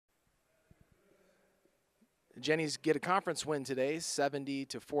Jennies get a conference win today,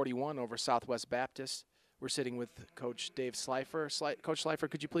 70-41 over Southwest Baptist. We're sitting with Coach Dave Slifer. Coach Slifer,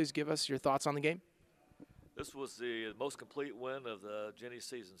 could you please give us your thoughts on the game? This was the most complete win of the Jennies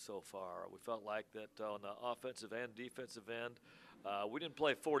season so far. We felt like that on the offensive and defensive end. We didn't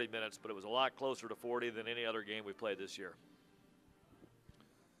play 40 minutes, but it was a lot closer to 40 than any other game we played this year.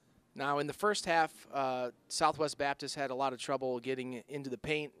 Now, in the first half, Southwest Baptist had a lot of trouble getting into the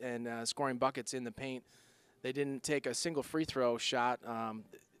paint and scoring buckets in the paint. They didn't take a single free throw shot.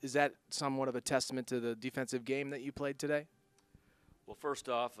 Is that somewhat of a testament to the defensive game that you played today? Well, first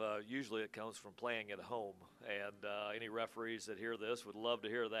off, usually it comes from playing at home, and any referees that hear this would love to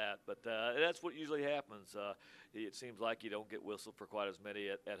hear that. But that's what usually happens. It seems like you don't get whistled for quite as many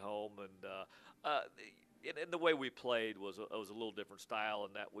at home, and the way we played was a little different style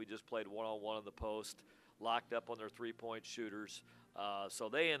in that we just played one-on-one in the post, locked up on their three-point shooters. So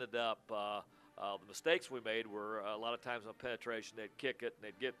they ended up the mistakes we made were a lot of times on penetration. They'd kick it and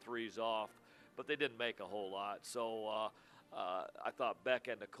they'd get threes off, but they didn't make a whole lot. So I thought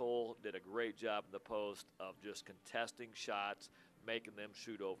Becca and Nicole did a great job in the post of just contesting shots, making them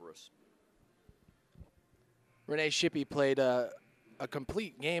shoot over us. Renee Shippey played a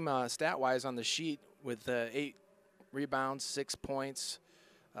complete game stat-wise on the sheet with 8 rebounds, 6 points.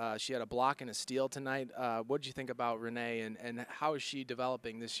 She had a block and a steal tonight. What did you think about Renee, and how is she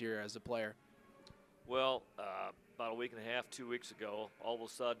developing this year as a player? Well, about a week and a half, 2 weeks ago, all of a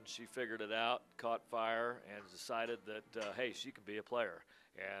sudden she figured it out, caught fire, and decided that, hey, she can be a player.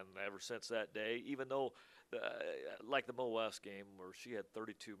 And ever since that day, even though, like the Mo West game where she had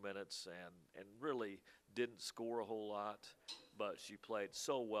 32 minutes and really didn't score a whole lot, but she played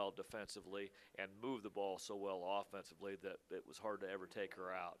so well defensively and moved the ball so well offensively that it was hard to ever take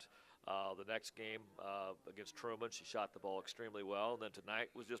her out. The next game against Truman, she shot the ball extremely well. And then tonight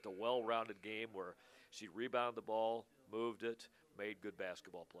was just a well-rounded game where she rebounded the ball, moved it, made good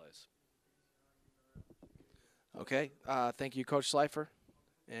basketball plays. Okay. Thank you, Coach Slifer,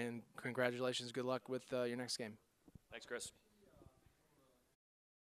 and congratulations. Good luck with your next game. Thanks, Chris.